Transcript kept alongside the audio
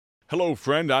Hello,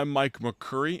 friend. I'm Mike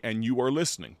McCurry, and you are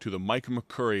listening to the Mike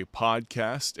McCurry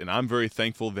podcast, and I'm very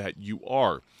thankful that you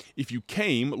are. If you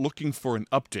came looking for an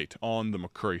update on the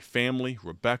McCurry family,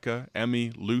 Rebecca,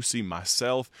 Emmy, Lucy,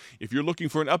 myself, if you're looking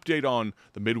for an update on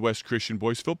the Midwest Christian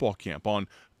Boys Football Camp, on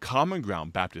Common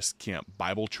Ground Baptist Camp,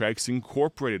 Bible Tracts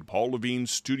Incorporated, Paul Levine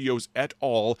Studios et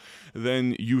al.,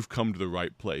 then you've come to the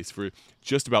right place. For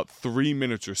just about 3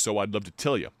 minutes or so, I'd love to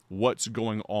tell you what's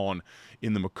going on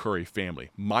in the McCurry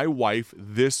family. My wife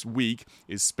this week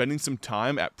is spending some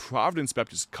time at Providence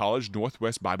Baptist College,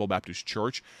 Northwest Bible Baptist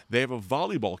Church. They have a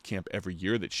volleyball camp every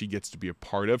year that she gets to be a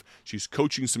part of. She's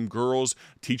coaching some girls,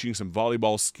 teaching some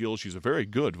volleyball skills. She's a very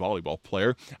good volleyball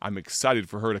player. I'm excited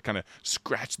for her to kind of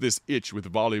scratch this itch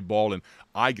with volleyball, and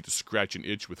I get to scratch an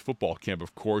itch with football camp,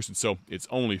 of course, and so it's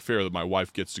only fair that my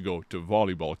wife gets to go to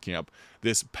volleyball camp.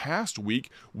 This past week,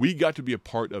 we got to be a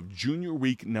part of Junior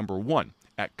Week number 1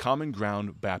 at Common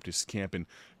Ground Baptist Camp, and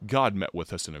God met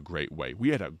with us in a great way. We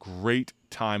had a great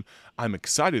time. I'm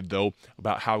excited, though,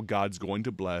 about how God's going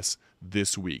to bless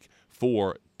this week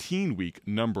for Teen Week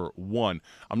number 1.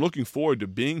 I'm looking forward to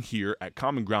being here at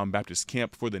Common Ground Baptist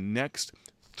Camp for the next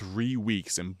 3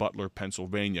 weeks in Butler,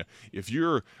 Pennsylvania. If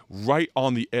you're right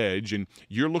on the edge and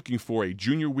you're looking for a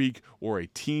junior week or a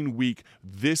teen week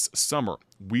this summer,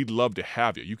 we'd love to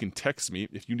have you. You can text me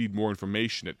if you need more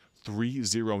information at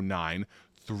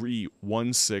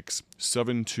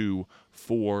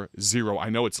 309-316-7240. I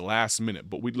know it's last minute,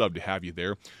 but we'd love to have you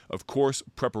there. Of course,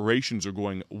 preparations are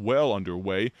going well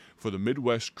underway for the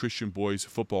Midwest Christian Boys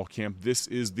Football Camp. This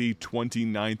is the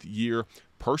 29th year.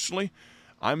 Personally,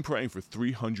 I'm praying for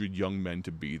 300 young men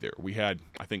to be there. We had,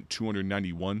 I think,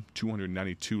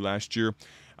 292 last year.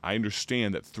 I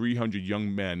understand that 300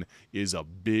 young men is a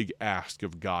big ask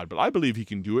of God, but I believe He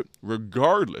can do it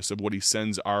regardless of what He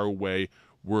sends our way.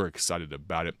 We're excited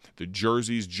about it. The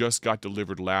jerseys just got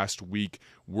delivered last week.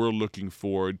 We're looking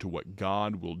forward to what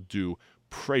God will do.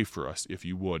 Pray for us if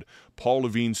you would. Paul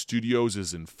Levine Studios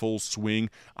is in full swing.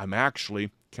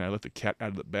 Can I let the cat out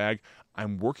of the bag?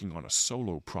 I'm working on a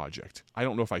solo project. I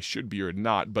don't know if I should be or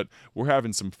not, but we're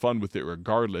having some fun with it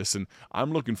regardless, and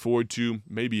I'm looking forward to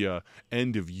maybe a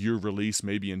end-of-year release,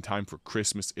 maybe in time for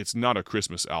Christmas. It's not a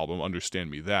Christmas album, understand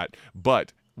me that,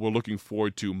 but we're looking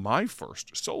forward to my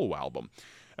first solo album,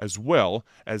 as well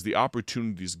as the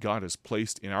opportunities God has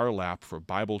placed in our lap for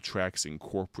Bible Tracts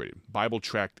Incorporated. Bible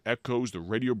Tract Echoes, the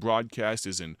radio broadcast,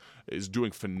 is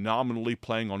doing phenomenally,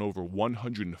 playing on over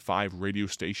 105 radio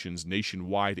stations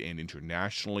nationwide and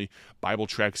internationally. Bible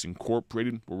Tracts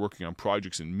Incorporated, we're working on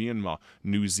projects in Myanmar,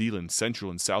 New Zealand,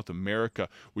 Central and South America.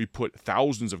 We put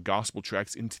thousands of gospel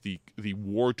tracts into the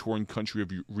war-torn country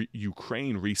of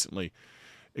Ukraine recently.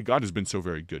 God has been so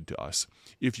very good to us.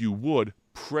 If you would,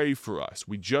 pray for us.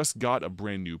 We just got a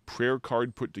brand new prayer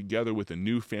card put together with a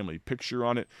new family picture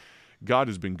on it. God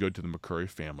has been good to the McCurry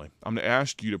family. I'm going to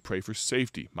ask you to pray for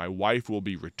safety. My wife will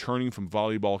be returning from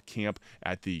volleyball camp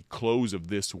at the close of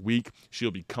this week.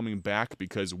 She'll be coming back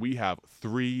because we have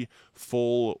 3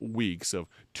 full weeks of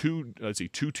two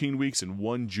teen weeks and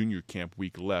 1 junior camp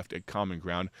week left at Common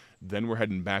Ground. Then we're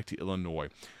heading back to Illinois.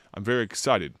 I'm very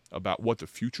excited about what the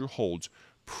future holds.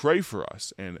 Pray for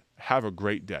us and have a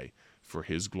great day for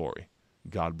His glory.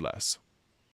 God bless.